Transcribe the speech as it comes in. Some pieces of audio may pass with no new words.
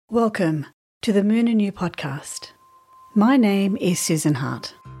Welcome to the Moon and You podcast. My name is Susan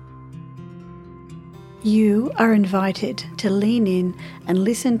Hart. You are invited to lean in and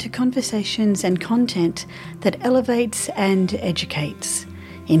listen to conversations and content that elevates and educates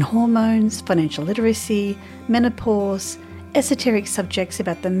in hormones, financial literacy, menopause, esoteric subjects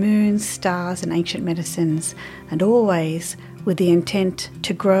about the moon, stars and ancient medicines, and always with the intent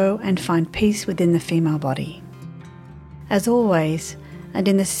to grow and find peace within the female body. As always, and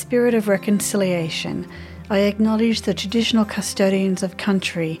in the spirit of reconciliation, I acknowledge the traditional custodians of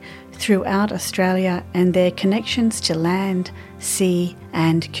country throughout Australia and their connections to land, sea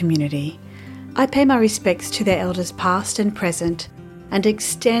and community. I pay my respects to their elders past and present and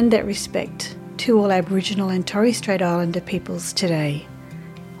extend that respect to all Aboriginal and Torres Strait Islander peoples today.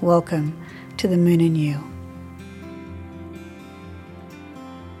 Welcome to the Moon and You.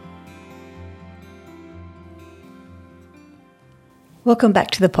 Welcome back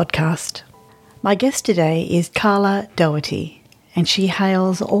to the podcast. My guest today is Carla Doherty, and she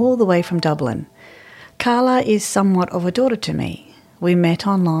hails all the way from Dublin. Carla is somewhat of a daughter to me. We met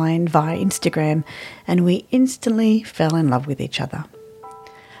online via Instagram, and we instantly fell in love with each other.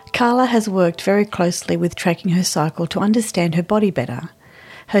 Carla has worked very closely with tracking her cycle to understand her body better.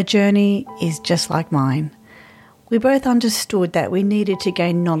 Her journey is just like mine. We both understood that we needed to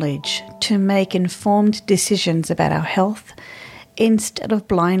gain knowledge to make informed decisions about our health instead of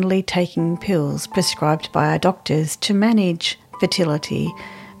blindly taking pills prescribed by our doctors to manage fertility,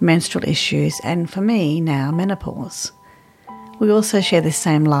 menstrual issues, and for me now menopause. We also share the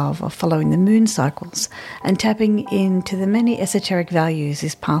same love of following the moon cycles and tapping into the many esoteric values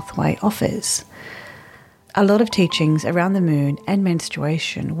this pathway offers. A lot of teachings around the moon and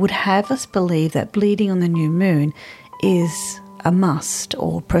menstruation would have us believe that bleeding on the new moon is a must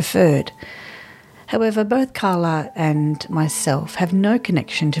or preferred. However, both Carla and myself have no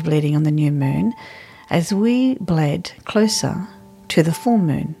connection to bleeding on the new moon, as we bled closer to the full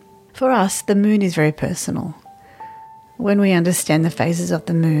moon. For us, the moon is very personal. When we understand the phases of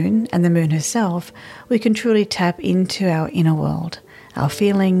the moon and the moon herself, we can truly tap into our inner world, our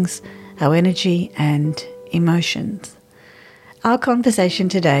feelings, our energy and emotions. Our conversation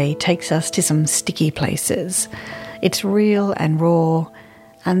today takes us to some sticky places. It's real and raw,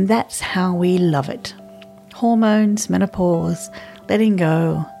 and that's how we love it. Hormones, menopause, letting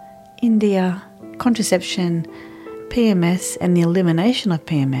go, India, contraception, PMS and the elimination of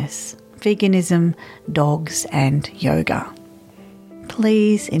PMS, veganism, dogs and yoga.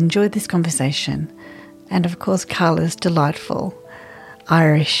 Please enjoy this conversation and of course Carla's delightful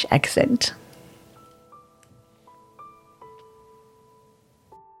Irish accent.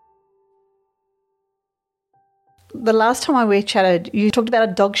 The last time we chatted, you talked about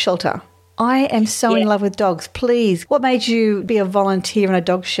a dog shelter. I am so in love with dogs. Please, what made you be a volunteer in a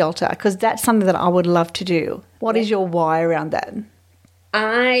dog shelter? Because that's something that I would love to do. What is your why around that?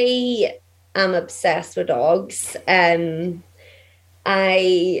 I am obsessed with dogs. If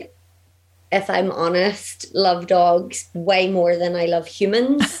I'm honest, love dogs way more than I love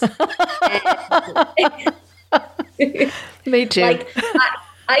humans. Me too. Like,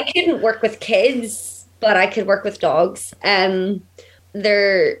 I couldn't work with kids, but I could work with dogs. They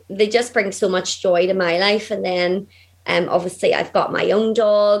just bring so much joy to my life. And then obviously I've got my own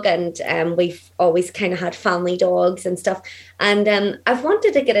dog, and we've always kind of had family dogs and stuff. And I've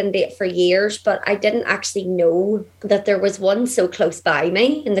wanted to get into it for years, but I didn't actually know that there was one so close by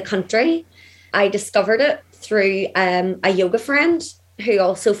me in the country. I discovered it through a yoga friend who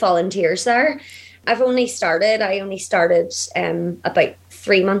also volunteers there. I only started about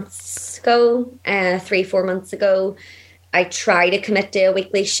 4 months ago. I try to commit to a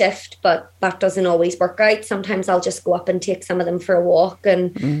weekly shift, but that doesn't always work out. Sometimes I'll just go up and take some of them for a walk,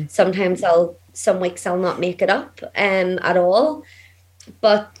 and sometimes some weeks I'll not make it up at all.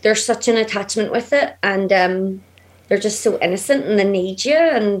 But there's such an attachment with it, and they're just so innocent and they need you.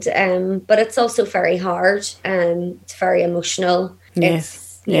 And but it's also very hard, and it's very emotional.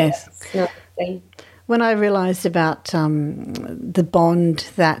 Yes. It's not the thing. When I realised about the bond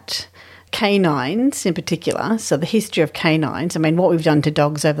that canines in particular, so the history of canines, I mean, what we've done to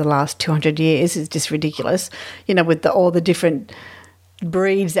dogs over the last 200 years is just ridiculous, with all the different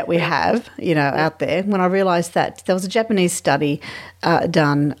breeds that we have, out there. When I realised that there was a Japanese study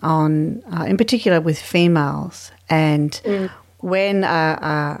done on, in particular with females, and when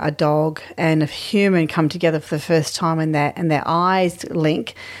a dog and a human come together for the first time and their eyes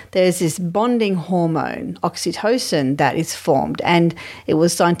link, there's this bonding hormone, oxytocin, that is formed. And it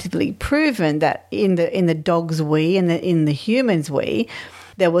was scientifically proven that in the dog's wee and in the human's wee,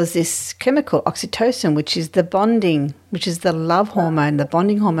 there was this chemical, oxytocin, which is the bonding, which is the love hormone, the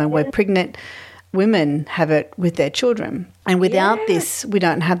bonding hormone, where pregnant women have it with their children. And without this, we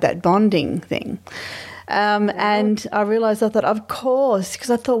don't have that bonding thing. And I realised, I thought, of course, because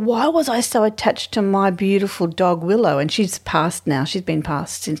I thought, why was I so attached to my beautiful dog Willow? And she's passed now. She's been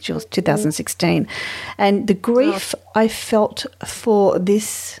passed since she was 2016. And the grief I felt for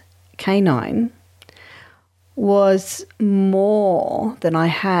this canine was more than I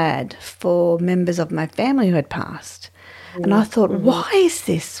had for members of my family who had passed. And I thought, why is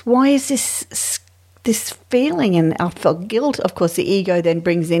this? Why is this feeling? And I felt guilt. Of course, the ego then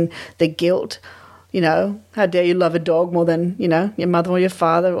brings in the guilt. You know, how dare you love a dog more than, you know, your mother or your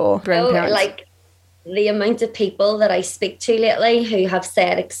father or grandparents. Like the amount of people that I speak to lately who have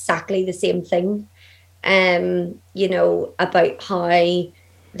said exactly the same thing, you know, about how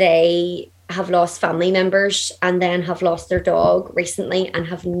they have lost family members and then have lost their dog recently and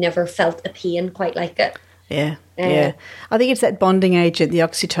have never felt a pain quite like it. Yeah, yeah. I think it's that bonding agent, the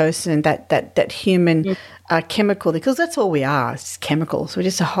oxytocin, that human chemical, because that's all we are. It's chemicals. We're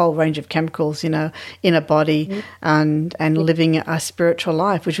just a whole range of chemicals, you know, in a body and living a spiritual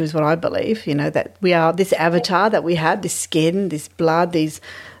life, which is what I believe, you know, that we are this avatar that we have, this skin, this blood, these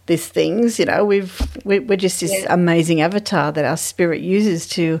things, you know, we're just this amazing avatar that our spirit uses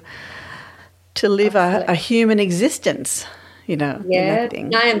to live a human existence, you know. Yeah.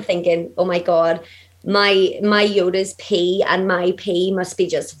 Now I'm thinking, oh my God, my Yoda's pee and my pee must be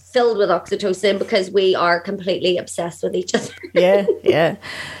just filled with oxytocin because we are completely obsessed with each other. Yeah.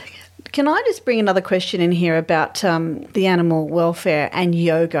 Can I just bring another question in here about the animal welfare and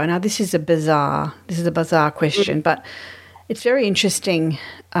yoga? Now, this is a bizarre question, but it's very interesting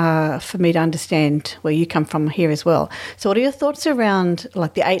for me to understand where you come from here as well. So what are your thoughts around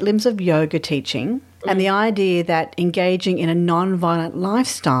like the 8 limbs of yoga teaching and the idea that engaging in a non-violent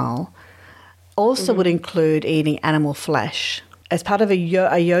lifestyle also would include eating animal flesh as part of a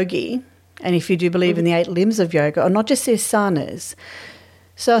yogi? And if you do believe in the 8 limbs of yoga, or not just the asanas.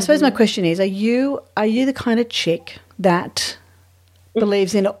 So I suppose my question is, are you the kind of chick that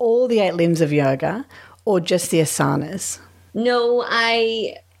believes in all the 8 limbs of yoga or just the asanas? No,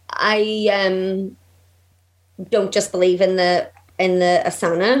 I don't just believe in the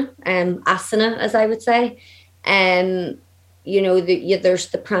asana, asana, as I would say. You know, there's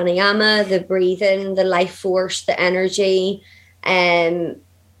the pranayama, the breathing, the life force, the energy, like,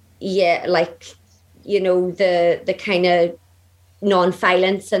 you know, the kind of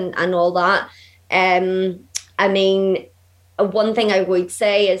non-violence and all that. I mean, one thing I would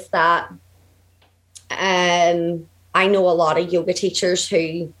say is that I know a lot of yoga teachers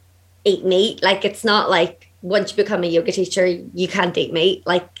who eat meat. Like, it's not like once you become a yoga teacher, you can't eat meat,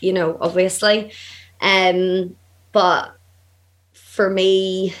 like, you know, obviously. But for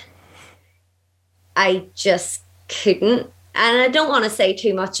me, I just couldn't. And I don't want to say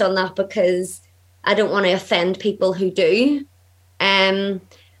too much on that because I don't want to offend people who do. And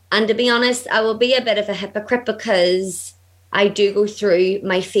to be honest, I will be a bit of a hypocrite because I do go through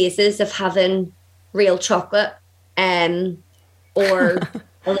my phases of having real chocolate or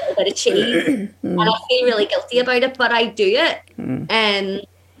a little bit of cheese. And I feel really guilty about it, but I do it.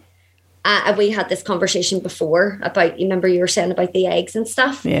 We had this conversation before about, you remember you were saying about the eggs and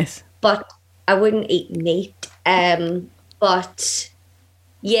stuff? Yes. But I wouldn't eat meat. But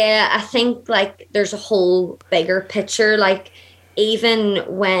yeah, I think like there's a whole bigger picture. Like even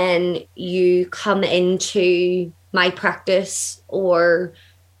when you come into my practice or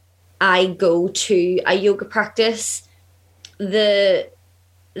I go to a yoga practice, the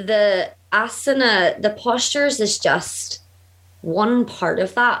asana, the postures is just one part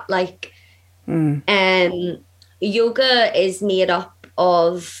of that. Like, yoga is made up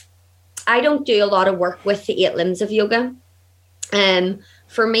of, I don't do a lot of work with the 8 limbs of yoga.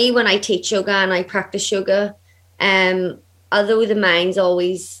 For me, when I teach yoga and I practice yoga, although the mind's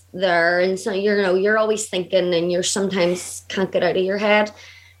always there and so, you know, you're always thinking and you're sometimes can't get out of your head.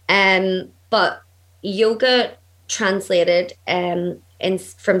 But yoga translated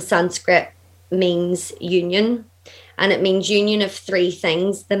from Sanskrit means union. And it means union of 3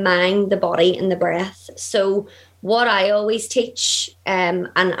 things: the mind, the body, and the breath. So what I always teach, and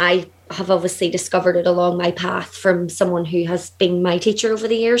I have obviously discovered it along my path from someone who has been my teacher over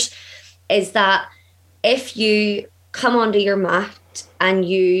the years, is that if you come onto your mat and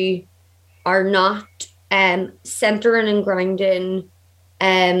you are not centering and grounding,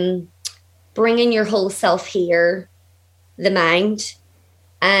 bringing your whole self here, the mind,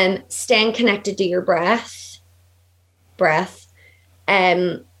 staying connected to your breath,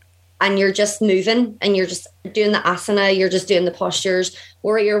 and you're just moving and you're just doing the asana, you're just doing the postures,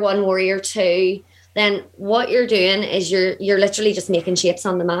 warrior 1, warrior 2, then what you're doing is you're literally just making shapes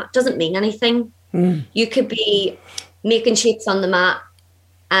on the mat. Doesn't mean anything. You could be making shapes on the mat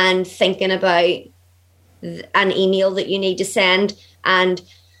and thinking about an email that you need to send, and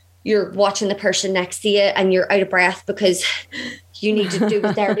you're watching the person next to you and you're out of breath because you need to do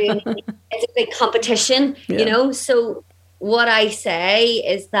what they're doing. It's a big competition, you know? So what I say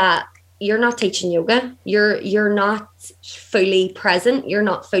is that you're not teaching yoga. You're not fully present. You're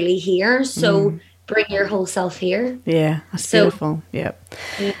not fully here. So bring your whole self here. Yeah, that's beautiful. Yeah.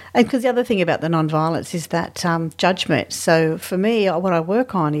 And because the other thing about the non-violence is that judgment. So for me, what I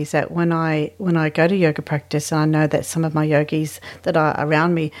work on is that when I go to yoga practice, and I know that some of my yogis that are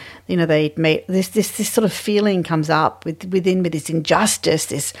around me, you know, they meet this sort of feeling comes up within me, this injustice,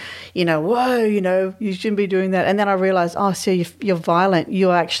 this, you know, whoa, you know, you shouldn't be doing that. And then I realize, oh, so you're violent.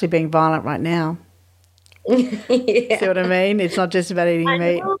 You're actually being violent right now. See what I mean? It's not just about eating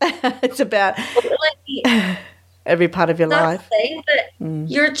meat. It's about every part of your life.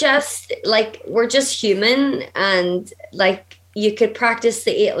 You're just like, we're just human, and like you could practice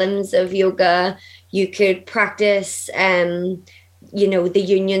the 8 limbs of yoga. You could practice, you know, the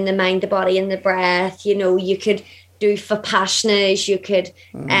union, the mind, the body, and the breath. You know, you could do vipassanas. You could,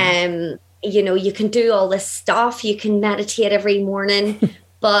 you know, you can do all this stuff. You can meditate every morning,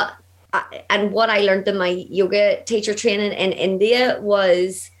 but. And what I learned in my yoga teacher training in India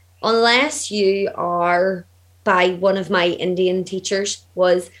was, unless you are by one of my Indian teachers,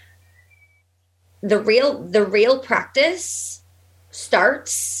 was the real practice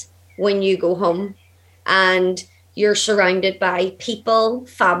starts when you go home and you're surrounded by people,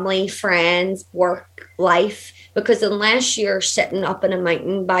 family, friends, work, life. Because unless you're sitting up in a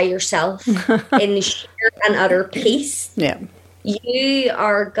mountain by yourself in sheer and utter peace, you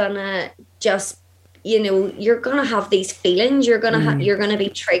are gonna just, you know, you're gonna have these feelings. You're gonna be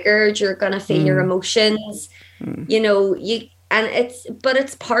triggered. You're gonna feel your emotions. You know,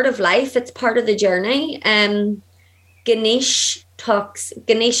 it's part of life. It's part of the journey. Ganesh's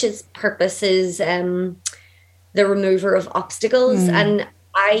purpose is the remover of obstacles, and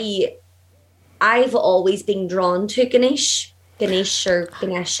I've always been drawn to Ganesh or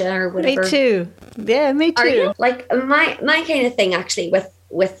Ganesha or whatever. Me too. Yeah, me too. Like my kind of thing actually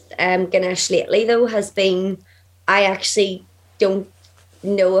with Ganesh lately though has been, I actually don't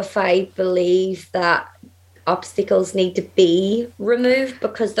know if I believe that obstacles need to be removed,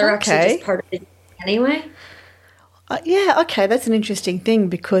 because they're actually just part of it anyway. Yeah, okay, that's an interesting thing,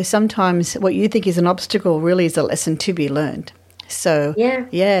 because sometimes what you think is an obstacle really is a lesson to be learned. So,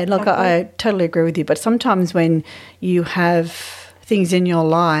 look, I totally agree with you. But sometimes when you have things in your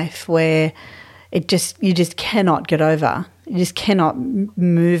life where you just cannot get over, you just cannot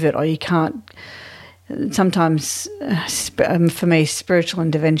move it, or you can't, sometimes for me, spiritual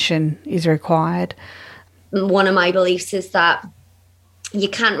intervention is required. One of my beliefs is that you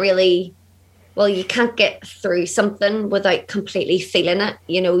can't get through something without completely feeling it.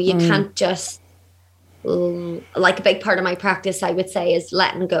 You know, you can't just, like a big part of my practice, I would say, is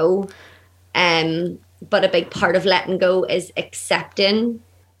letting go. But a big part of letting go is accepting.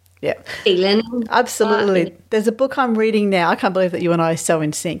 Yeah. Feeling. Absolutely. There's a book I'm reading now. I can't believe that you and I are so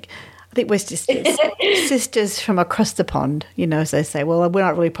in sync. I think we're sisters. Sisters from across the pond, you know, as they say. Well, we're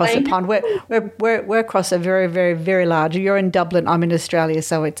not really across the pond. We're across a very, very, very large. You're in Dublin, I'm in Australia,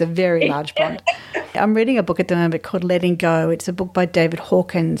 so it's a very large pond. I'm reading a book at the moment called Letting Go. It's a book by David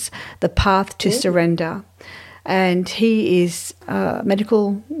Hawkins, The Path to Surrender. And he is a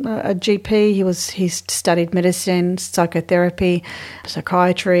GP. He's studied medicine, psychotherapy,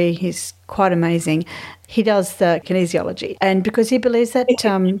 psychiatry. He's quite amazing. He does the kinesiology, and because he believes that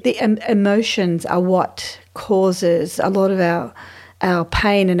the emotions are what causes a lot of our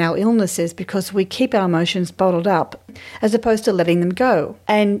pain and our illnesses, because we keep our emotions bottled up as opposed to letting them go.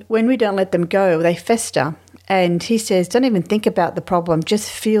 And when we don't let them go, they fester. And he says, don't even think about the problem, just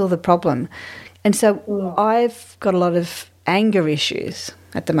feel the problem. And so I've got a lot of anger issues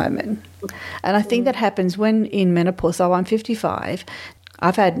at the moment. And I think that happens when in menopause. So I'm 55. I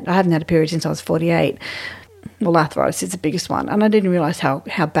haven't had a period since I was 48. Well, arthritis is the biggest one. And I didn't realise how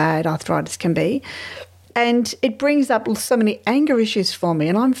bad arthritis can be. And it brings up so many anger issues for me.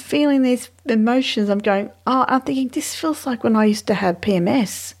 And I'm feeling these emotions. I'm I'm thinking, this feels like when I used to have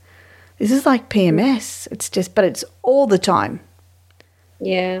PMS. This is like PMS. But it's all the time.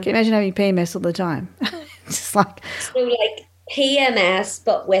 Yeah. Can you imagine having PMS all the time? It's just like... So like PMS,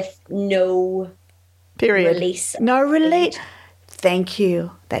 but with no release. No release. Thank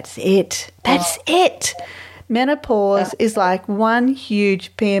you. That's it. That's it. Menopause is like one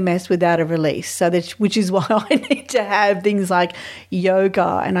huge PMS without a release. So which is why I need to have things like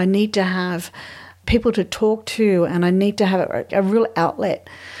yoga, and I need to have people to talk to, and I need to have a real outlet.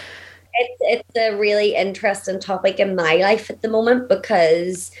 It's a really interesting topic in my life at the moment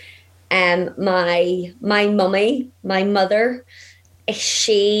because my mummy, my mother,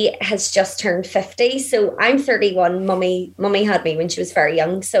 she has just turned 50. So I'm 31. Mummy had me when she was very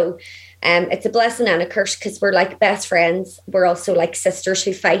young. So it's a blessing and a curse because we're like best friends. We're also like sisters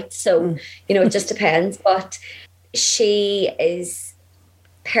who fight. So, it just depends. But she is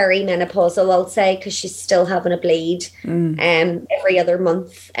perimenopausal, I'll say, because she's still having a bleed every other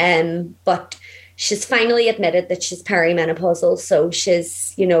month. But she's finally admitted that she's perimenopausal. So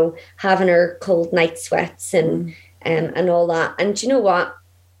she's, having her cold night sweats and all that. And do you know what?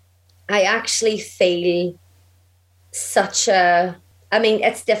 I actually feel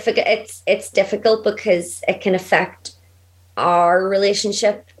it's difficult. It's difficult because it can affect our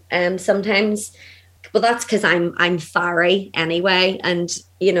relationship sometimes. Well, that's because I'm fiery anyway, and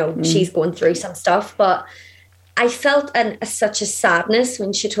she's going through some stuff. But I felt such a sadness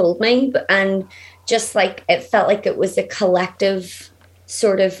when she told me, and just like it felt like it was a collective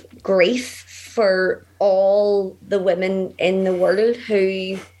sort of grief for all the women in the world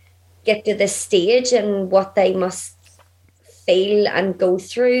who get to this stage and what they must feel and go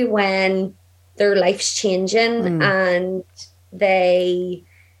through when their life's changing and they,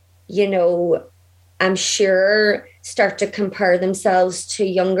 I'm sure start to compare themselves to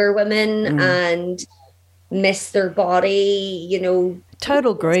younger women and miss their body,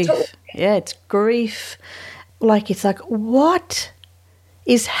 Total grief. Yeah, it's grief. It's like, what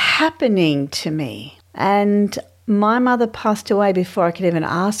is happening to me? And my mother passed away before I could even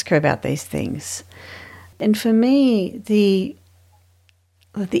ask her about these things. And for me, the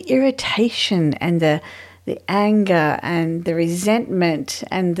irritation and the anger and the resentment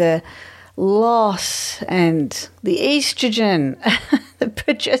and the loss and the estrogen, the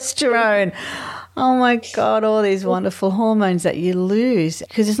progesterone, oh my God, all these wonderful hormones that you lose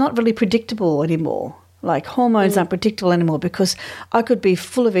because it's not really predictable anymore. Like hormones aren't predictable anymore because I could be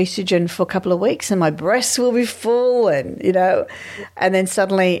full of estrogen for a couple of weeks and my breasts will be full and, and then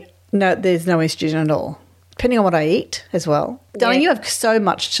suddenly, no, there's no estrogen at all. Depending on what I eat as well. Darling, you have so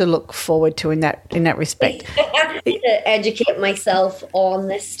much to look forward to in that respect. I have to educate myself on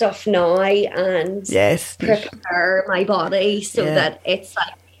this stuff now and prepare my body so that it's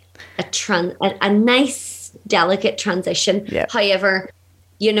like a nice, delicate transition. Yeah. However,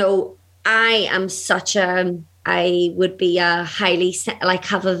 I am I would be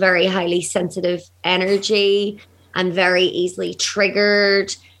have a very highly sensitive energy. I'm very easily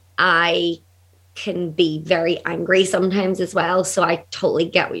triggered. I can be very angry sometimes as well. So I totally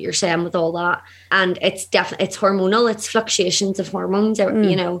get what you're saying with all that. And it's hormonal. It's fluctuations of hormones,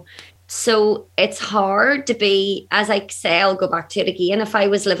 So it's hard to be, as I say, I'll go back to it again. If I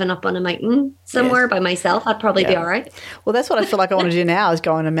was living up on a mountain somewhere by myself, I'd probably be all right. Well, that's what I feel like I want to do now is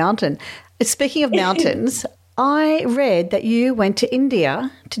go on a mountain. Speaking of mountains, I read that you went to India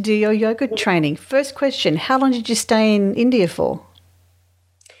to do your yoga training. First question, how long did you stay in India for?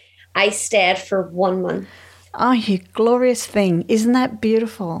 I stayed for 1 month. Oh, you glorious thing. Isn't that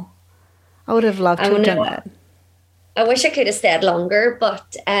beautiful? I would have loved to have done that. I wish I could have stayed longer,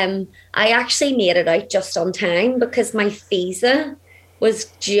 but I actually made it out just on time because my visa was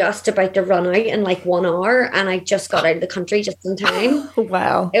just about to run out in like 1 hour and I just got out of the country just in time.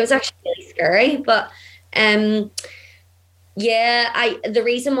 Wow. It was actually really scary, but the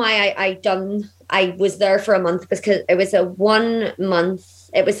reason why I was there for a month because it was a 1 month.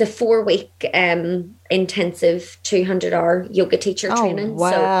 It was a 4-week intensive 200-hour yoga teacher training.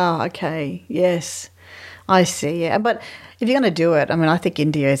 Wow. So, okay. Yes. I see. Yeah. But if you're going to do it, I think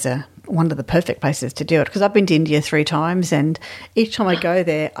India is one of the perfect places to do it because I've been to India 3 times and each time I go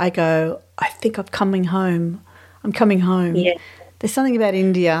there, I think I'm coming home. I'm coming home. Yeah. There's something about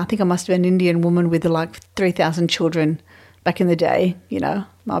India. I think I must have been an Indian woman with like 3,000 children back in the day,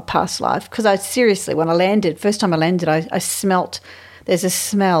 my past life. Because when I landed, first time I landed, I smelt... There's a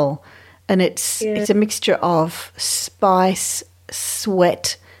smell and it's a mixture of spice,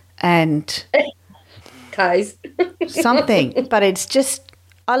 sweat and guys something, but it's just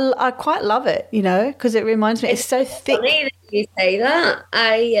I quite love it, because it reminds me it's so thick. Funny that you say that.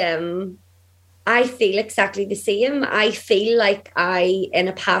 I feel exactly the same. I feel like I in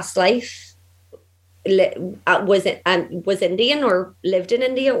a past life was Indian or lived in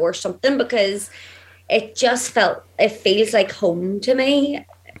India or something because it feels like home to me.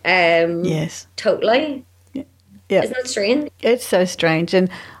 Yes. Totally. Yeah. Isn't that strange? It's so strange. And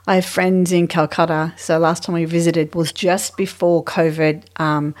I have friends in Calcutta. So last time we visited was just before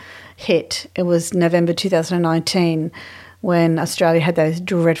COVID hit. It was November 2019 when Australia had those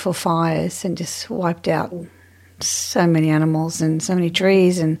dreadful fires and just wiped out so many animals and so many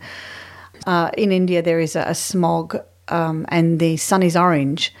trees. And in India there is a smog and the sun is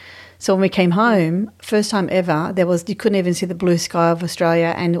orange. So when we came home, first time ever, you couldn't even see the blue sky of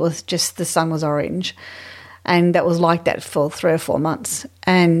Australia, and it was just the sun was orange. And that was like that for 3 or 4 months.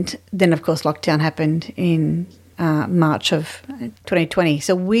 And then, of course, lockdown happened in March of 2020.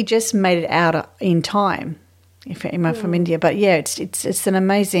 So we just made it out in time from India. But yeah, it's an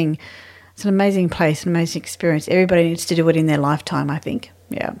amazing place, an amazing experience. Everybody needs to do it in their lifetime, I think.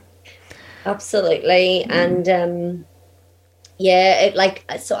 Yeah, absolutely. And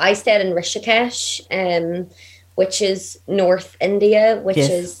so I stayed in Rishikesh, which is North India, which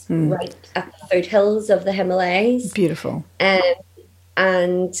is right at the foothills of the Himalayas. Beautiful.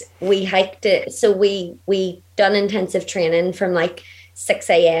 And we hiked it. So we done intensive training from like 6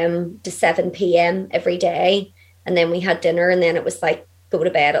 a.m. to 7 p.m. every day. And then we had dinner, and then it was like go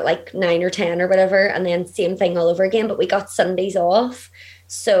to bed at like 9 or 10 or whatever. And then same thing all over again. But we got Sundays off.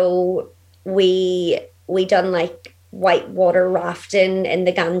 So we done like whitewater rafting in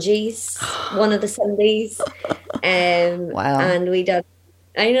the Ganges one of the Sundays. Wow. And we done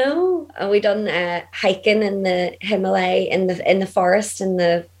hiking in the Himalaya in the forest and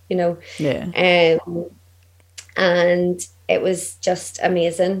and it was just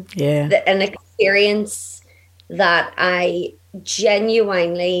amazing. An experience that I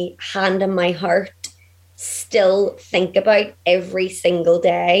genuinely, hand on my heart, still think about every single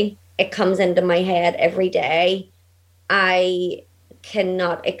day. It comes into my head every day. I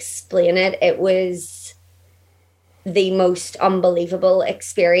cannot explain it. It was the most unbelievable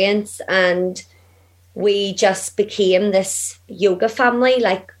experience, and we just became this yoga family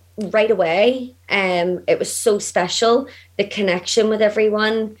like right away. It was so special, the connection with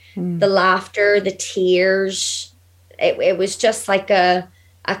everyone, the laughter, the tears. It was just like a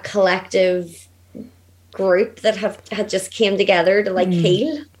collective group that had just came together to like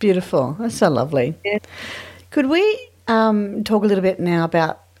heal. Beautiful. That's so lovely. Yeah. Could we talk a little bit now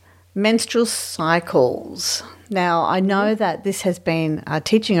about menstrual cycles? Now, I know that this has been a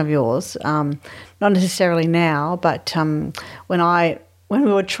teaching of yours, not necessarily now, but when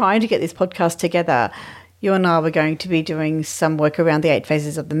we were trying to get this podcast together, you and I were going to be doing some work around the 8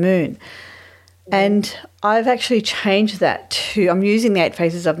 phases of the moon. And I've actually changed that to, I'm using the 8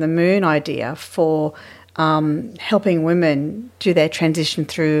 phases of the moon idea for helping women do their transition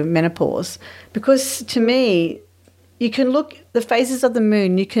through menopause. Because to me, you can look, the phases of the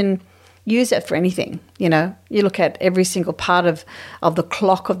moon, you can use it for anything. You know, you look at every single part of the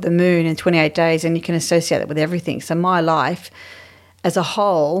clock of the moon in 28 days and you can associate it with everything. So my life as a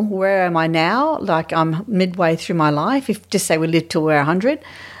whole, where am I now? Like I'm midway through my life. If just say we live till we're 100,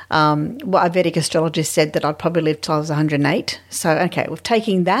 a Vedic astrologist said that I'd probably live till I was 108. So, okay, with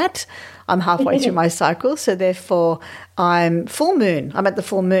taking that, I'm halfway through my cycle. So therefore, I'm full moon. I'm at the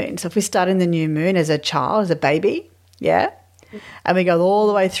full moon. So if we start in the new moon as a child, as a baby, yeah, and we go all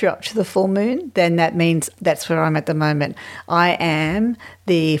the way through up to the full moon, then that means that's where I'm at the moment. I am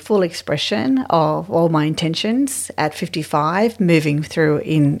the full expression of all my intentions at 55, moving through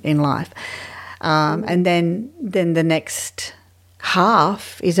in life. And then the next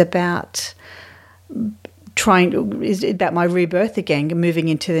half is about is about my rebirth again, moving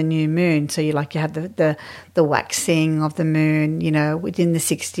into the new moon. So you have the waxing of the moon, you know, within the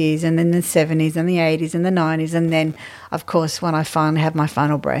 60s and then the 70s and the 80s and the 90s. And then, of course, when I finally have my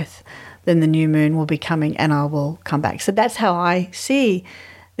final breath, then the new moon will be coming and I will come back. So that's how I see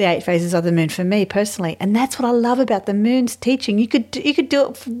the 8 phases of the moon for me personally. And that's what I love about the moon's teaching. You could do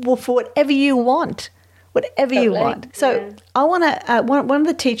it for whatever you want. Whatever you want. So yeah. I want to, one of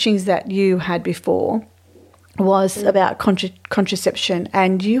the teachings that you had before was about contraception,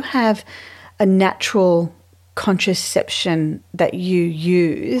 and you have a natural contraception that you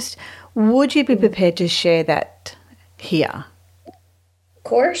used. Would you be prepared to share that here? Of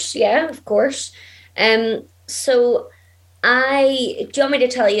course, yeah, of course. So do you want me to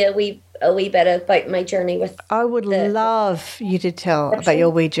tell you a wee bit about my journey with? I would love you to tell about your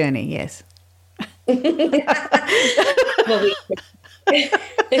wee journey, yes.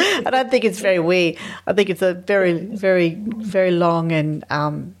 I don't think it's very wee. I think it's a very, very, very long and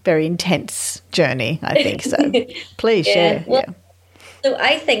very intense journey, I think. So please share. Well, yeah. So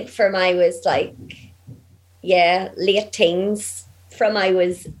I think from I was late teens, from I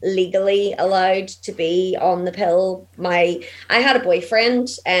was legally allowed to be on the pill. I had a boyfriend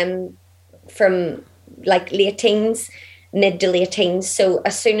from like late teens, mid to late teens. So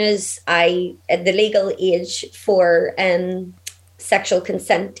as soon as the legal age for sexual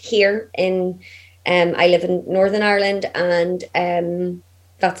consent here in, I live in Northern Ireland, and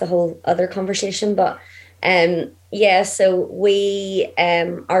that's a whole other conversation. But yeah, so we,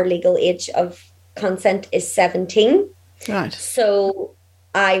 our legal age of consent is 17. Right. So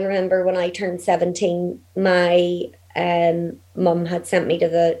I remember when I turned 17, my mum had sent me to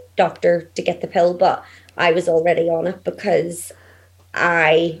the doctor to get the pill, but I was already on it because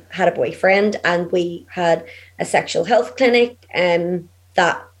I had a boyfriend and we had a sexual health clinic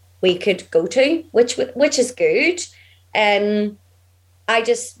that we could go to, which is good. I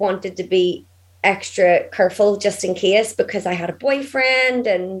just wanted to be extra careful just in case, because I had a boyfriend,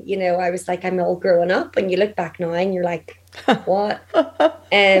 and you know, I was like, I'm all growing up, and you look back now and you're like, what?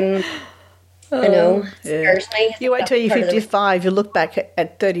 I know, it scares me. You wait till you're 55, you look back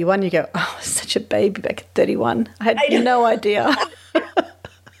at 31, you go, oh, I was such a baby back at 31. I had no idea.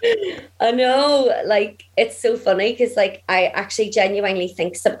 I know, like, it's so funny because, like, I actually genuinely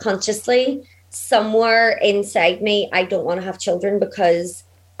think subconsciously somewhere inside me, I don't want to have children because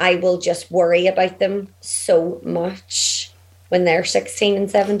I will just worry about them so much when they're 16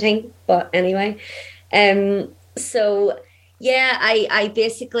 and 17. But anyway, so yeah, I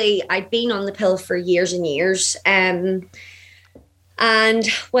basically, I'd been on the pill for years and years. And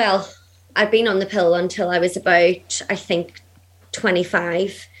well, I'd been on the pill until I was about, I think,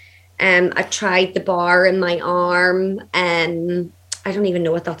 25. I tried the bar in my arm. I don't even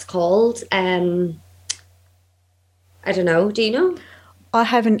know what that's called. I don't know. Do you know? I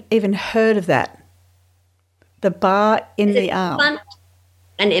haven't even heard of that. The bar in the arm.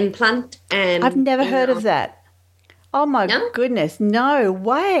 An implant. I've never heard of that. Oh my goodness. No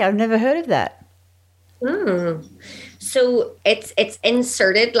way. I've never heard of that. So it's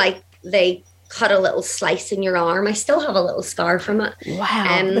inserted, like they cut a little slice in your arm. I still have a little scar from it.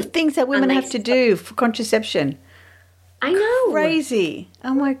 Wow. The things that women have to do for contraception. I know. Crazy.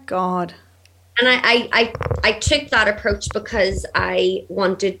 Oh my God. And I took that approach because I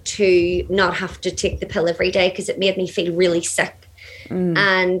wanted to not have to take the pill every day because it made me feel really sick.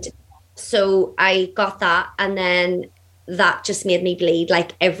 And so I got that, and then that just made me bleed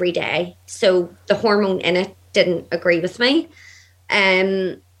like every day. So the hormone in it didn't agree with me.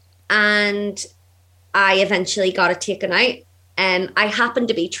 And I eventually got it taken out. I happened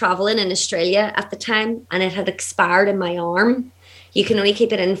to be traveling in Australia at the time, and it had expired in my arm. You can only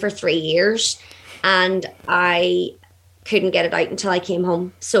keep it in for 3 years, and I couldn't get it out until I came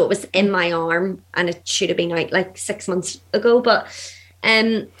home. So it was in my arm, and it should have been out like 6 months ago. But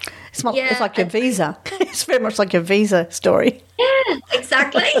it's like your visa. It's very much like your visa story. Yeah,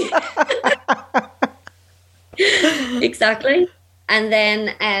 exactly. Exactly. And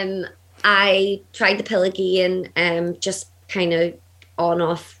then I tried the pill again, just kind of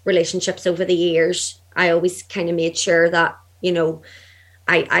on-off relationships over the years. I always kind of made sure that, you know,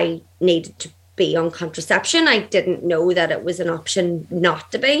 I needed to be on contraception. I didn't know that it was an option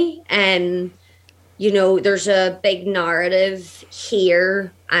not to be. You know, there's a big narrative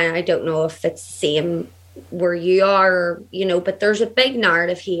here, and I don't know if it's the same where you are, or, you know, but there's a big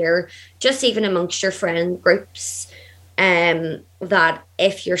narrative here, just even amongst your friend groups, that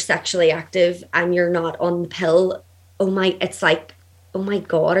if you're sexually active and you're not on the pill, it's like, oh my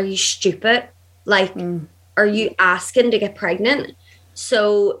God, are you stupid? Like, are you asking to get pregnant?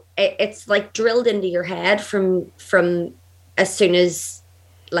 So it's like drilled into your head from as soon as,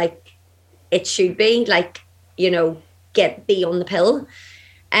 like, it should be, like, you know, be on the pill.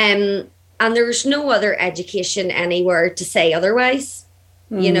 And there's no other education anywhere to say otherwise,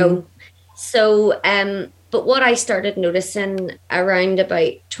 you know. So, but what I started noticing around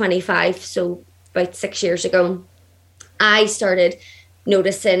about 25, so about 6 years ago, I started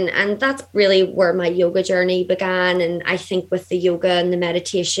noticing, and that's really where my yoga journey began. And I think with the yoga and the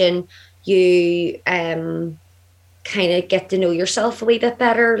meditation, you kind of get to know yourself a wee bit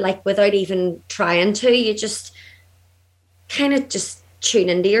better, like without even trying to. You just kind of just tune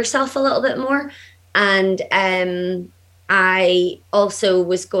into yourself a little bit more. And I also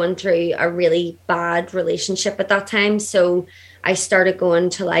was going through a really bad relationship at that time, so I started going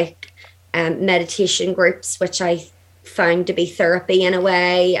to like meditation groups, which I found to be therapy in a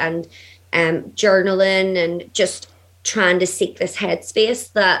way, and journaling, and just trying to seek this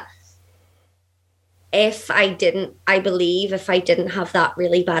headspace that I believe if I didn't have that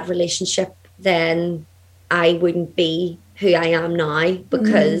really bad relationship, then I wouldn't be who I am now,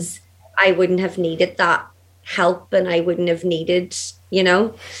 because I wouldn't have needed that help, and I wouldn't have needed, you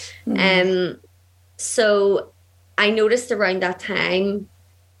know. So I noticed around that time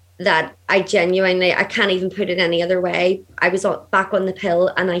that I can't even put it any other way. I was back on the pill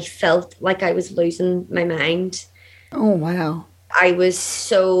and I felt like I was losing my mind. Oh, wow. I was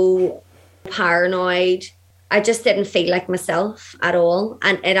so paranoid. I just didn't feel like myself at all.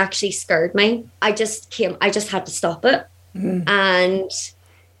 And it actually scared me. I just had to stop it.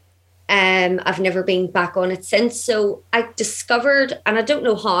 And I've never been back on it since. So I discovered, and I don't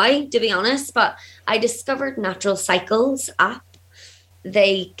know how, to be honest, but I discovered Natural Cycles app.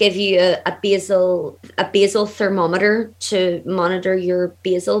 They give you a basal thermometer to monitor your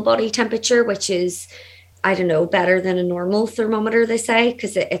basal body temperature, which is, I don't know, better than a normal thermometer, they say,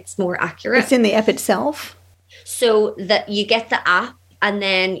 because it's more accurate. It's in the app itself? So that you get the app and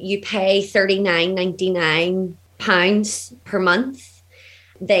then you pay £39.99 per month.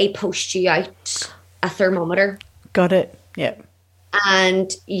 They post you out a thermometer. Got it. Yep.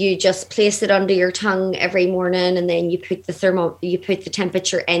 And you just place it under your tongue every morning, and then you put the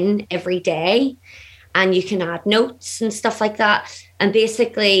temperature in every day, and you can add notes and stuff like that. And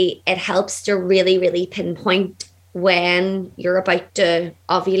basically it helps to really, really pinpoint when you're about to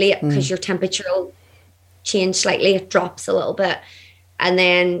ovulate, because your temperature will change slightly. It drops a little bit. And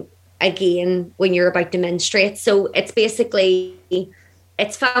then again, when you're about to menstruate. So it's basically,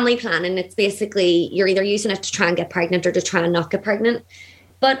 it's family planning. It's basically, you're either using it to try and get pregnant or to try and not get pregnant.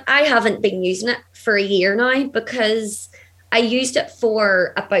 But I haven't been using it for a year now, because I used it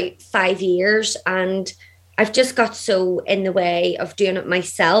for about 5 years and I've just got so in the way of doing it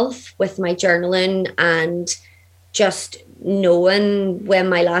myself with my journaling and just knowing when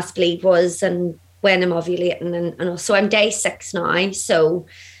my last bleed was and when I'm ovulating. And also I'm day 6 now. So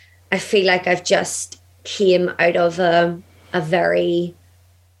I feel like I've just came out of a very,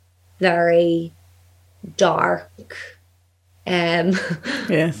 very dark,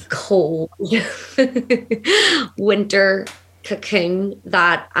 yes, cold winter cocoon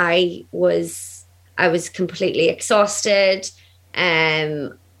that I was completely exhausted.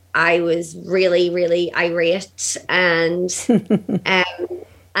 I was really, really irate, and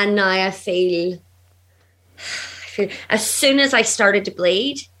now I feel as soon as I started to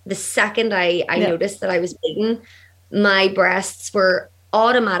bleed, the second I noticed that I was bleeding, my breasts were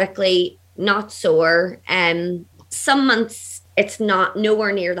automatically not sore. Some months it's not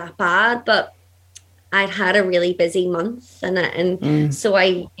nowhere near that bad, but I'd had a really busy month, and so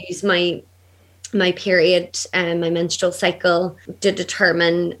I use my period and my menstrual cycle to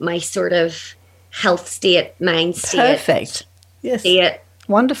determine my sort of health state, mind state. Perfect. Yes. State.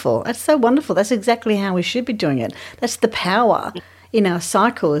 Wonderful. That's so wonderful. That's exactly how we should be doing it. That's the power in our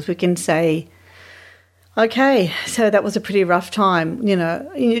cycle, is we can say, okay, so that was a pretty rough time,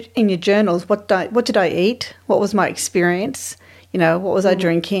 in your journals. What did I eat? What was my experience? What was I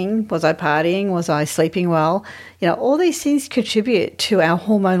drinking? Was I partying? Was I sleeping well? All these things contribute to our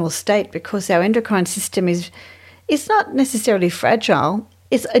hormonal state, because our endocrine system is not necessarily fragile.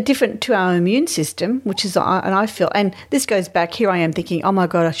 It's different to our immune system, which is, and I feel, and this goes back, here I am thinking, oh my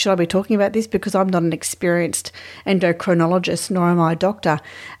God, should I be talking about this? Because I'm not an experienced endocrinologist, nor am I a doctor.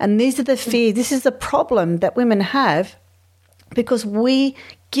 And these are the fears. This is the problem that women have, because we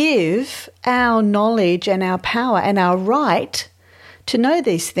give our knowledge and our power and our right to know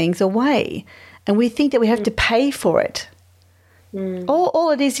these things away. And we think that we have to pay for it.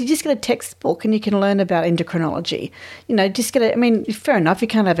 All it is, you just get a textbook and you can learn about endocrinology. Fair enough, you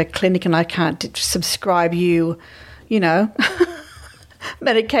can't have a clinic and I can't subscribe you,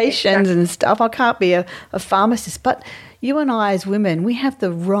 medications and stuff. I can't be a pharmacist. But you and I as women, we have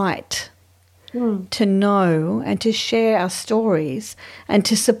the right to know and to share our stories and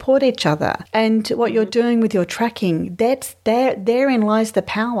to support each other. And what you're doing with your tracking, therein lies the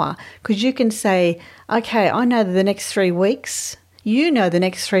power, because you can say, okay, I know that the next 3 weeks, the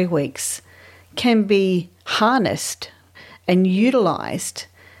next 3 weeks can be harnessed and utilised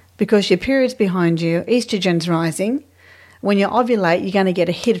because your period's behind you, estrogen's rising. When you ovulate, you're going to get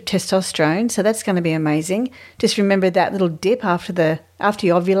a hit of testosterone, so that's going to be amazing. Just remember that little dip after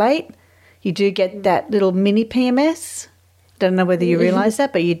you ovulate. You do get that little mini PMS. Don't know whether you realise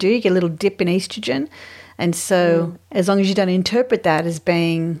that, but you do. You get a little dip in estrogen. And so as long as you don't interpret that as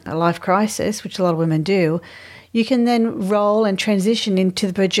being a life crisis, which a lot of women do, you can then roll and transition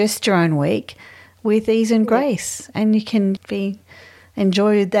into the progesterone week with ease and grace. And you can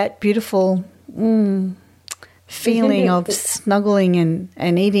enjoy that beautiful feeling of snuggling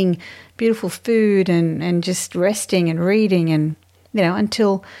and eating beautiful food and just resting and reading and,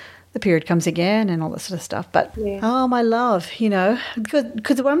 until the period comes again and all that sort of stuff. But, oh, my love,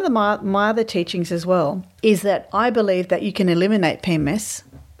 because one of my other teachings as well is that I believe that you can eliminate PMS.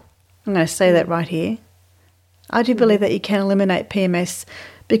 I'm going to say that right here. I do believe that you can eliminate PMS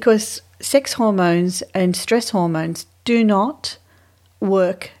because sex hormones and stress hormones do not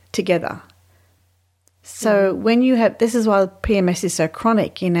work together. So when you have, this is why PMS is so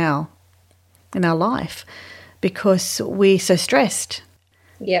chronic in our life, because we're so stressed.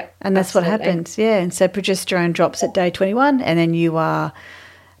 Yeah. And that's absolutely what happens. Yeah. And so progesterone drops at day 21 and then you are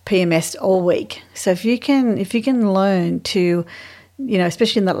PMS all week. So if you can learn to,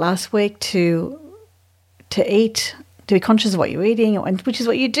 especially in that last week to eat, to be conscious of what you're eating, which is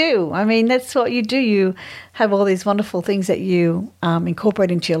what you do. I mean, that's what you do. You have all these wonderful things that you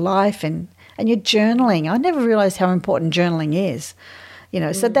incorporate into your life and you're journaling. I never realized how important journaling is.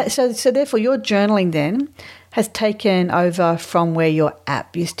 So therefore your journaling then has taken over from where your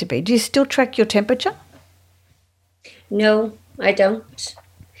app used to be. Do you still track your temperature? No, I don't.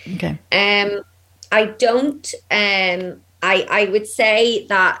 Okay. I don't. I would say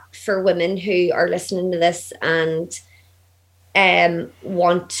that for women who are listening to this and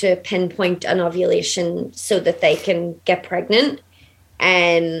want to pinpoint an ovulation so that they can get pregnant,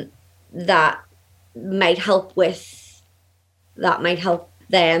 that might help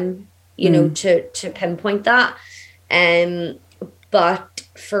them, to pinpoint that. But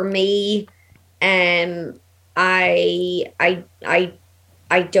for me, I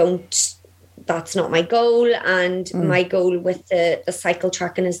don't, that's not my goal. And my goal with the cycle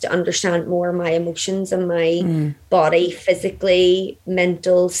tracking is to understand more my emotions and my body, physically,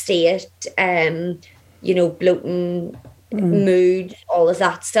 mental state, bloating, mood, all of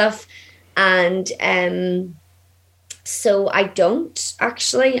that stuff. And so I don't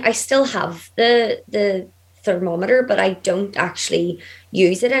actually, I still have the thermometer, but I don't actually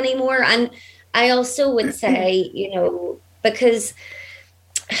use it anymore. And I also would say, because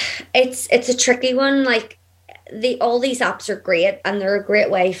it's a tricky one. Like all these apps are great and they're a great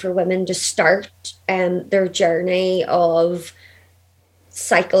way for women to start their journey of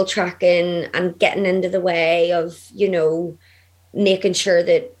cycle tracking and getting into the way of, making sure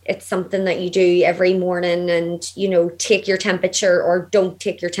that it's something that you do every morning and, take your temperature or don't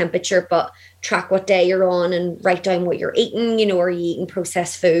take your temperature, but track what day you're on and write down what you're eating. Are you eating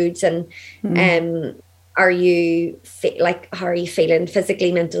processed foods and are you how are you feeling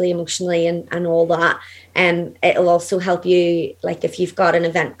physically, mentally, emotionally, and all that? It'll also help you, like if you've got an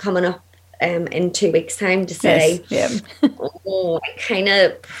event coming up in 2 weeks' time, to say,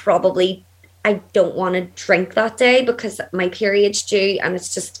 I don't want to drink that day because my period's due, and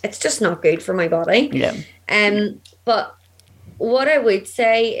it's just not good for my body. Yeah. But what I would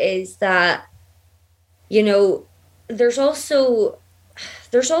say is that, there's also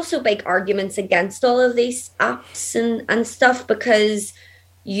big arguments against all of these apps and stuff, because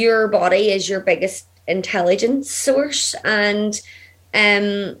your body is your biggest intelligence source, and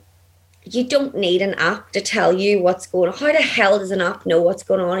you don't need an app to tell you what's going on. How the hell does an app know what's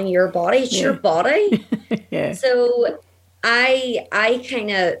going on in your body? It's your body. Yeah. So I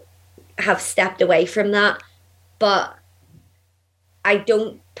kind of have stepped away from that, but I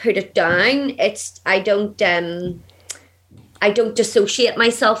don't put it down. I don't dissociate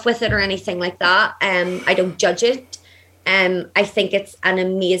myself with it or anything like that. I don't judge it. I think it's an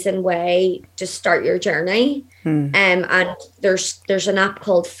amazing way to start your journey. And there's an app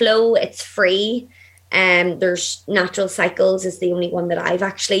called Flow. It's free. There's Natural Cycles is the only one that I've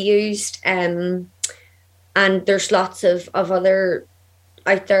actually used. And there's lots of other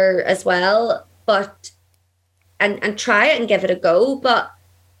out there as well. But and try it and give it a go. But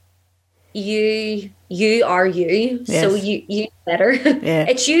you are you. Yes. So you better. Yeah.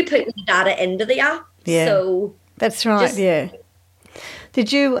 It's you putting the data into the app. Yeah. So that's right. Yeah.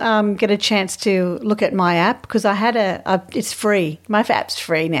 Did you get a chance to look at my app? Because I had it's free. My app's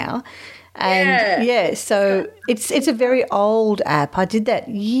free now. And so it's a very old app. I did that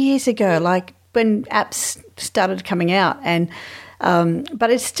years ago, like when apps started coming out. And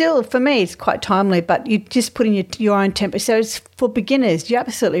but it's still, for me, it's quite timely. But you just put in your own temperature. So it's for beginners. You're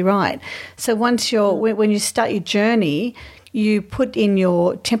absolutely right. So once when you start your journey, you put in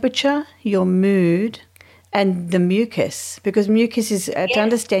your temperature, your mood, and the mucus, because mucus is, to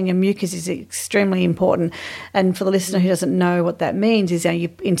understand your mucus is extremely important. And for the listener who doesn't know what that means, is you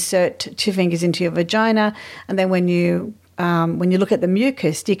insert 2 fingers into your vagina, and then when you look at the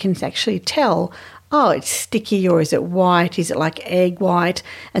mucus, you can actually tell, oh, it's sticky, or is it white? Is it like egg white?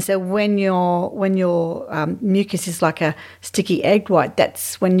 And so when your mucus is like a sticky egg white,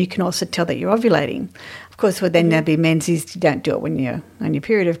 that's when you can also tell that you're ovulating. Of course, then there'll be menses. You don't do it when you're on your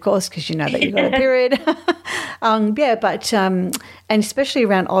period, of course, because you know that you've got a period. And especially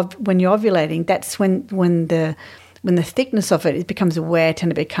around when you're ovulating, that's when the when the thickness of it becomes wet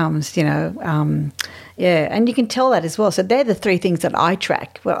and it becomes, and you can tell that as well. So they're the three things that I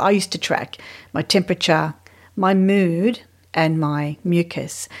track. Well, I used to track my temperature, my mood, and my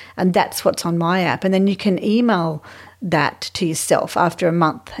mucus, and that's what's on my app. And then you can email that to yourself after a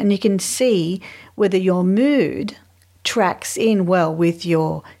month, and you can see whether your mood tracks in well with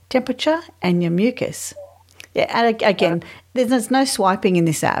your temperature and your mucus. Yeah, and again, there's no swiping in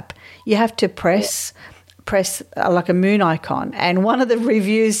this app. You have to press like a moon icon. And one of the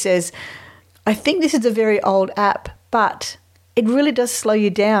reviews says, I think this is a very old app, but it really does slow you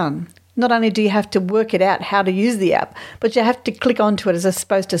down. Not only do you have to work it out how to use the app, but you have to click onto it as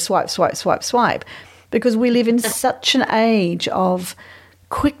opposed to swipe, because we live in such an age of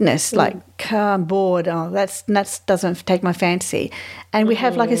quickness, like I'm bored, that doesn't take my fancy. And we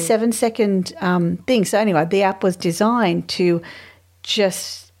have like a 7-second thing. So anyway, the app was designed to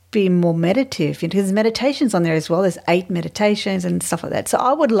just be more meditative. There's meditations on there as well. There's 8 meditations and stuff like that. So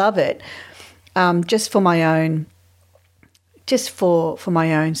I would love it just for my own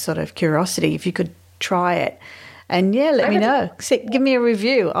sort of curiosity, if you could try it. And let me know. Give me a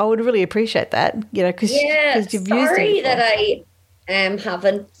review. I would really appreciate that. Because you've used it. Sorry that I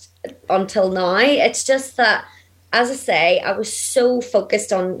haven't until now. It's just that, as I say, I was so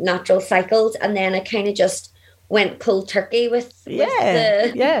focused on natural cycles, and then I kind of just went cold turkey with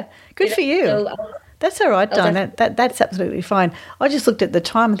the good for you. So that's all right, Diane. That's absolutely fine. I just looked at the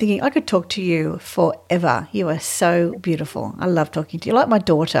time and thinking I could talk to you forever. You are so beautiful. I love talking to you. Like my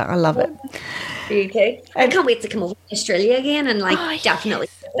daughter. I love it. Okay. I can't wait to come over to Australia again and definitely.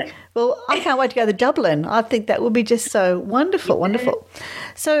 Well, I can't wait to go to Dublin. I think that would be just so wonderful, wonderful.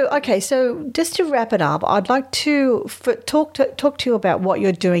 So, okay, so just to wrap it up, I'd like to talk to you about what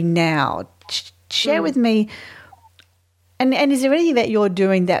you're doing now. Share with me. And is there anything that you're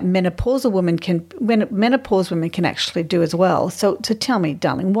doing that menopausal women can actually do as well? So tell me,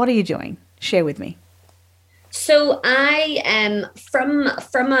 darling, what are you doing? Share with me. So I am from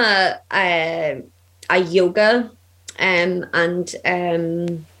a yoga and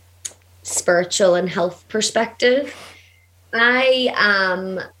spiritual and health perspective. I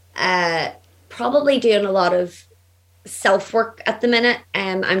am probably doing a lot of self-work at the minute.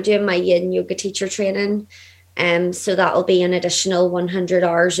 I'm doing my yin yoga teacher training. So that'll be an additional 100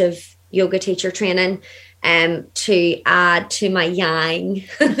 hours of yoga teacher training to add to my yang.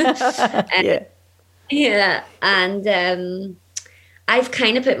 And I've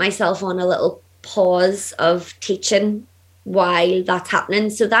kind of put myself on a little pause of teaching while that's happening.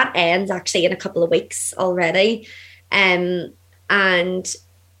 So that ends actually in a couple of weeks already. And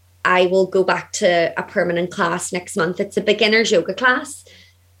I will go back to a permanent class next month. It's a beginner's yoga class.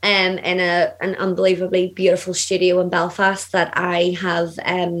 In an unbelievably beautiful studio in Belfast that I have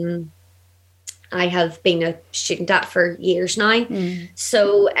been a student at for years now.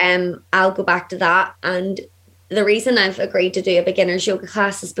 So I'll go back to that. And the reason I've agreed to do a beginner's yoga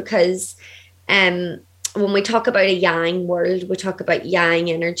class is because when we talk about a yang world, we talk about yang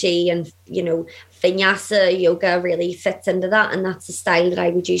energy, and vinyasa yoga really fits into that, and that's the style that I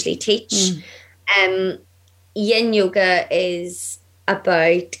would usually teach. Yin yoga is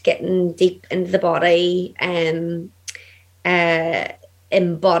about getting deep into the body,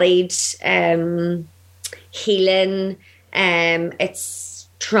 embodied healing. It's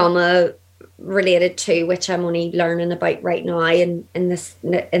trauma related to, which I'm only learning about right now in this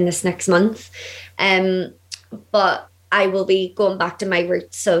next month. But I will be going back to my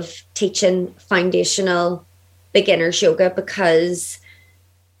roots of teaching foundational beginners yoga, because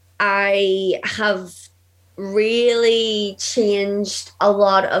I have really changed a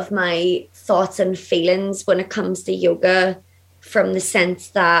lot of my thoughts and feelings when it comes to yoga, from the sense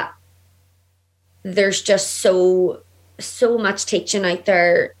that there's just so much teaching out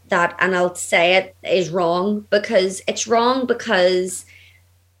there that, and I'll say it, is wrong, because it's wrong because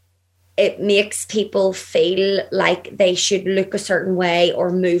it makes people feel like they should look a certain way or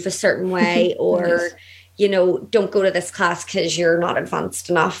move a certain way or don't go to this class because you're not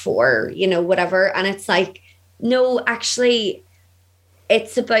advanced enough, or whatever. And it's like, no, actually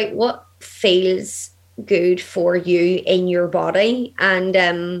it's about what feels good for you in your body. And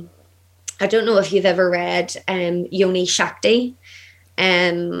I don't know if you've ever read Yoni Shakti,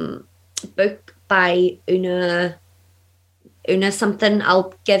 book by Una something.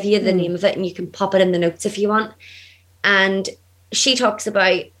 I'll give you the name of it and you can pop it in the notes if you want. And she talks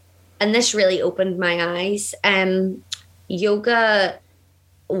about, and this really opened my eyes, yoga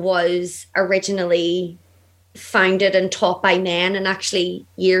was originally founded and taught by men, and actually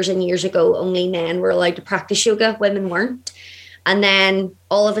years and years ago only men were allowed to practice yoga, women weren't. And then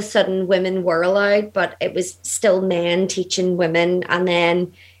all of a sudden women were allowed, but it was still men teaching women. And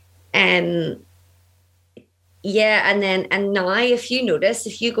then, and now if you notice,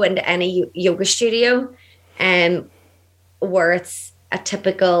 if you go into any yoga studio, where it's a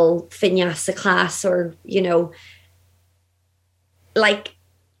typical vinyasa class, or, like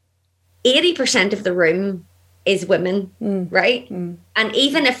 80% of the room is women, right? And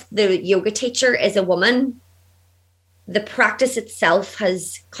even if the yoga teacher is a woman, the practice itself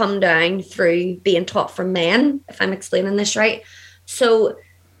has come down through being taught from men, if I'm explaining this right. So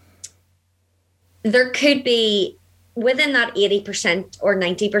there could be, within that 80% or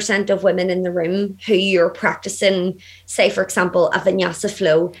 90% of women in the room who you're practicing, say, for example, a vinyasa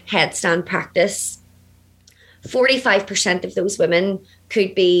flow headstand practice, 45% of those women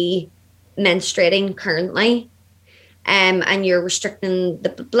could be menstruating currently. And you're restricting the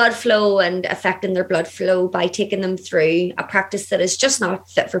blood flow and affecting their blood flow by taking them through a practice that is just not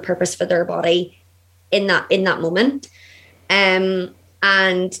fit for purpose for their body in that moment. And,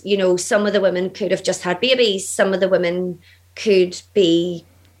 some of the women could have just had babies. Some of the women could be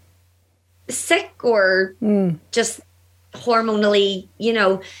sick or just hormonally,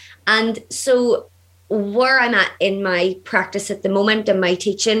 And so where I'm at in my practice at the moment and my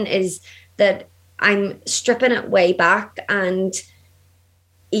teaching is that I'm stripping it way back and,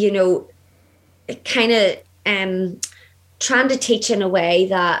 kind of trying to teach in a way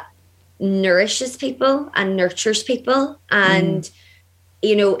that nourishes people and nurtures people. And,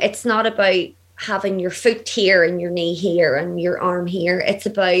 it's not about having your foot here and your knee here and your arm here. It's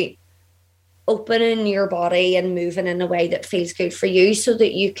about opening your body and moving in a way that feels good for you so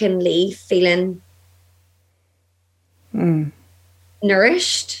that you can leave feeling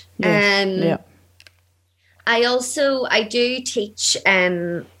nourished. Yes. I do teach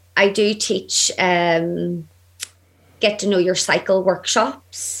get to know your cycle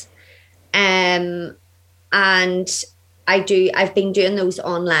workshops. And I've been doing those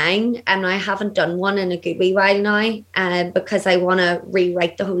online, and I haven't done one in a good wee while now, because I want to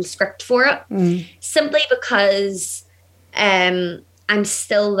rewrite the whole script for it. Simply because I'm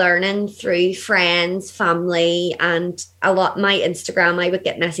still learning through friends, family, and a lot. My Instagram, I would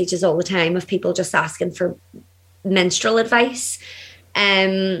get messages all the time of people just asking for menstrual advice,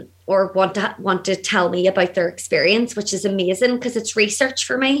 or want to tell me about their experience, which is amazing because it's research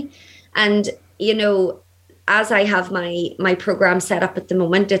for me. And as I have my program set up at the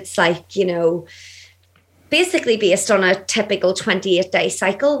moment, it's like basically based on a typical 28-day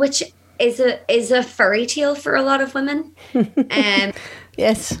cycle, which is a fairy tale for a lot of women.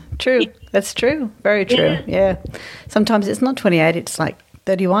 Yes, true. That's true. Very true. Yeah. Sometimes it's not 28, it's like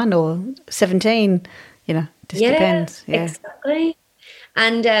 31 or 17, just depends. Yeah, exactly.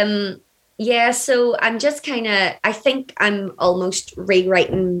 And so I'm just I think I'm almost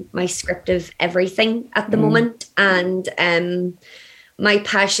rewriting my script of everything at the moment. And my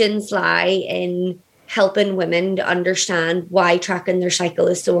passions lie in helping women to understand why tracking their cycle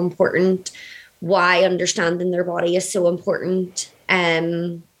is so important, why understanding their body is so important,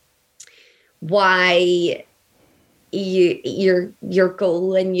 why your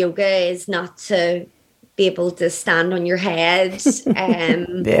goal in yoga is not to be able to stand on your head.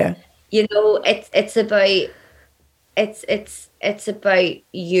 Yeah. It's about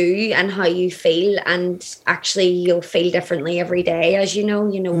you and how you feel, and actually you'll feel differently every day, as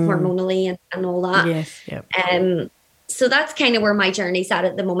hormonally and all that. Yes. Yep. So that's kind of where my journey's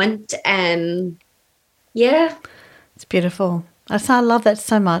at the moment. Yeah. It's beautiful. I love that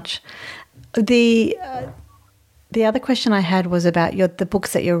so much. The other question I had was about the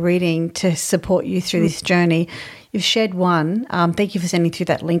books that you're reading to support you through this journey. You've shared one. Thank you for sending through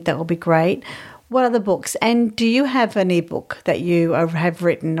that link. That will be great. What other books? And do you have an ebook that you have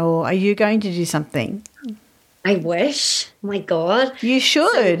written, or are you going to do something? I wish. Oh my God. You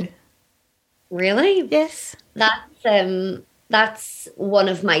should. Really? Yes. That's one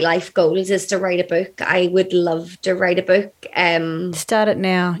of my life goals, is to write a book. I would love to write a book. Start it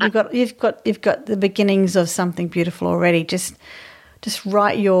now. You've got the beginnings of something beautiful already. Just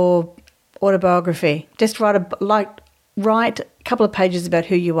write your autobiography. Just write a couple of pages about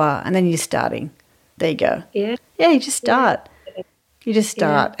who you are, and then you're starting. There you go. Yeah. Yeah, you just start. You just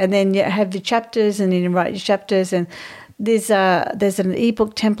start, and then you have your chapters, and then you write your chapters. And there's an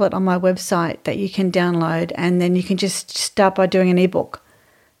ebook template on my website that you can download, and then you can just start by doing an ebook.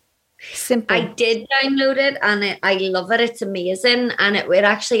 Simple. I did download it, and I love it. It's amazing, and it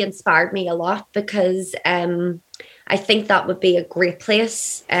actually inspired me a lot, because I think that would be a great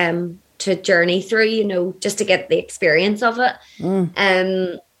place to journey through, just to get the experience of it.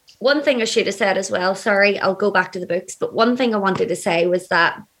 one thing I should have said as well, sorry, I'll go back to the books, but one thing I wanted to say was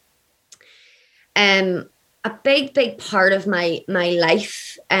that a big part of my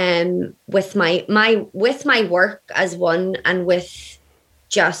life, with my work as one, and with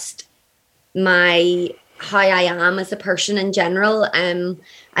just how I am as a person in general.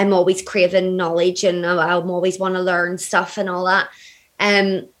 I'm always craving knowledge, and I'm always want to learn stuff and all that.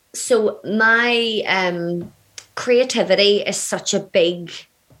 So my creativity is such a big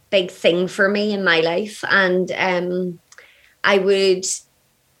thing for me in my life, and I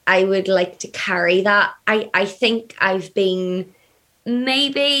would like to carry that. I think I've been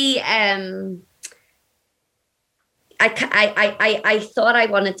maybe I thought I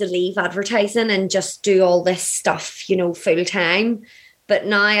wanted to leave advertising and just do all this stuff, full time. But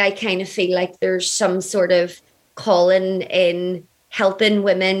now I kind of feel like there's some sort of calling in helping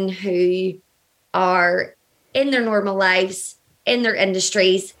women who are in their normal lives, in their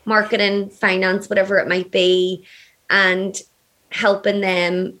industries, marketing, finance, whatever it might be, and helping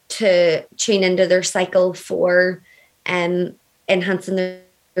them to tune into their cycle for enhancing their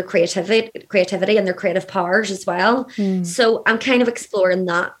creativity and their creative powers as well. So I'm kind of exploring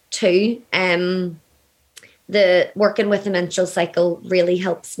that too. The working with the menstrual cycle really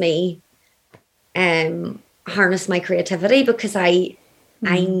helps me harness my creativity, because I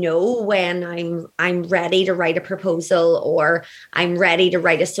know when I'm ready to write a proposal, or I'm ready to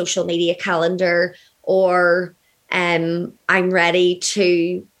write a social media calendar, or I'm ready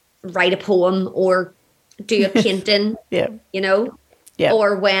to write a poem or do a painting.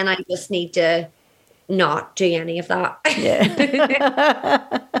 Or when I just need to not do any of that.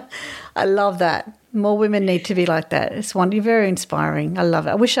 I love that. More women need to be like that. It's very inspiring. I love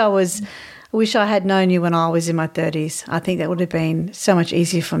it. I wish I had known you when I was in my 30s. I think that would have been so much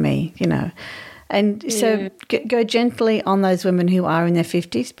easier for me, And so go gently on those women who are in their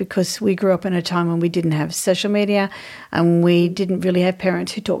 50s, because we grew up in a time when we didn't have social media and we didn't really have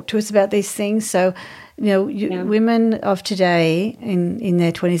parents who talked to us about these things. So, women of today in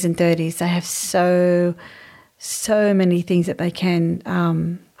their 20s and 30s, they have so many things that they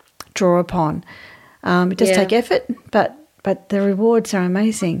can draw upon. It does take effort, but the rewards are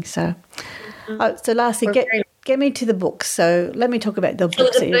amazing. So, so lastly, get me to the books. So let me talk about the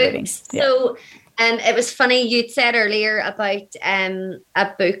books that you're reading. So it was funny, you'd said earlier about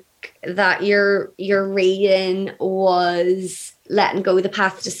a book that you're reading was Letting Go, The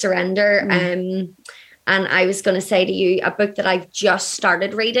Path to Surrender. And I was going to say to you, a book that I've just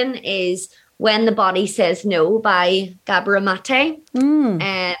started reading is When the Body Says No by Gabor Mate.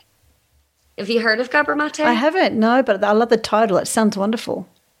 Have you heard of Gabor Mate? I haven't, no, but I love the title. It sounds wonderful.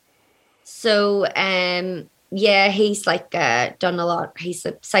 So, he's done a lot. He's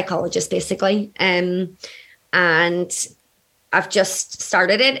a psychologist, basically. And I've just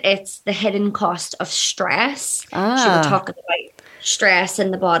started it. It's The Hidden Cost of Stress. She was talking about stress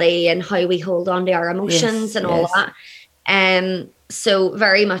in the body and how we hold on to our emotions all that. So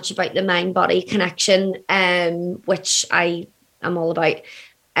very much about the mind-body connection, which I am all about.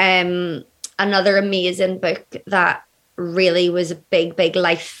 Another amazing book that really was a big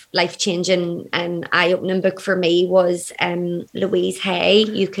life-changing and eye-opening book for me was Louise Hay,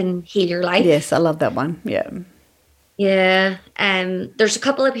 You Can Heal Your Life. Yes, I love that one. Yeah. There's a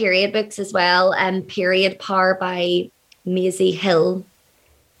couple of period books as well. Period Power by Maisie Hill,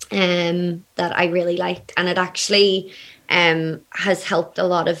 that I really liked, and it actually has helped a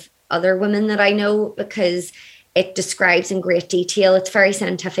lot of other women that I know, because it describes in great detail. It's very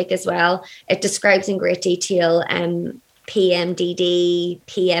scientific as well. It describes in great detail PMDD,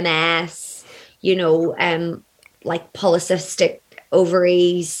 PMS, like polycystic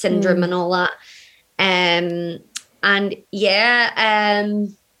ovaries syndrome and all that.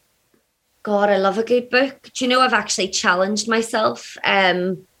 God, I love a good book. Do you know, I've actually challenged myself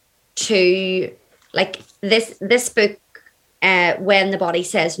to like this book, When the Body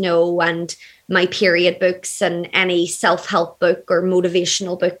Says No, and my period books and any self-help book or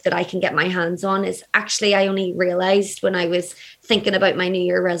motivational book that I can get my hands on is actually, I only realized when I was thinking about my New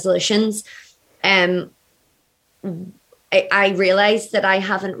Year resolutions, I realized that I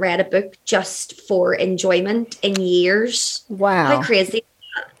haven't read a book just for enjoyment in years. Wow. How crazy is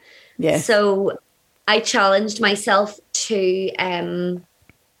that? Yes. So I challenged myself to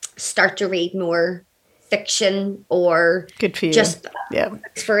start to read more fiction or good for you. Just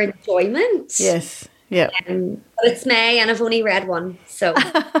for enjoyment. Yes. Yeah. But it's May and I've only read one, so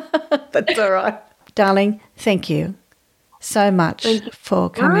that's all right. Darling, thank you so much for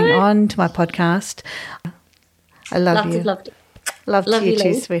coming on to my podcast. I love you. Loved it. Love you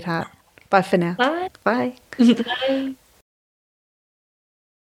too, sweetheart. Bye for now. Bye. Bye. Bye.